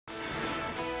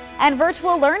And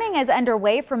virtual learning is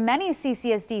underway for many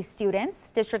CCSD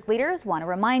students. District leaders want to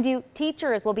remind you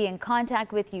teachers will be in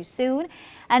contact with you soon,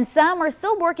 and some are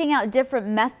still working out different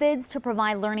methods to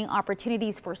provide learning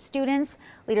opportunities for students.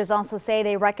 Leaders also say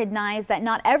they recognize that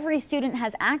not every student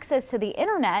has access to the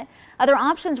internet. Other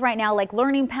options right now, like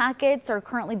learning packets, are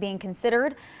currently being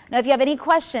considered. Now, if you have any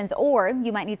questions or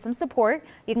you might need some support,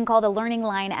 you can call the Learning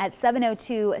Line at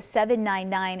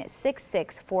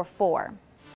 702-799-6644.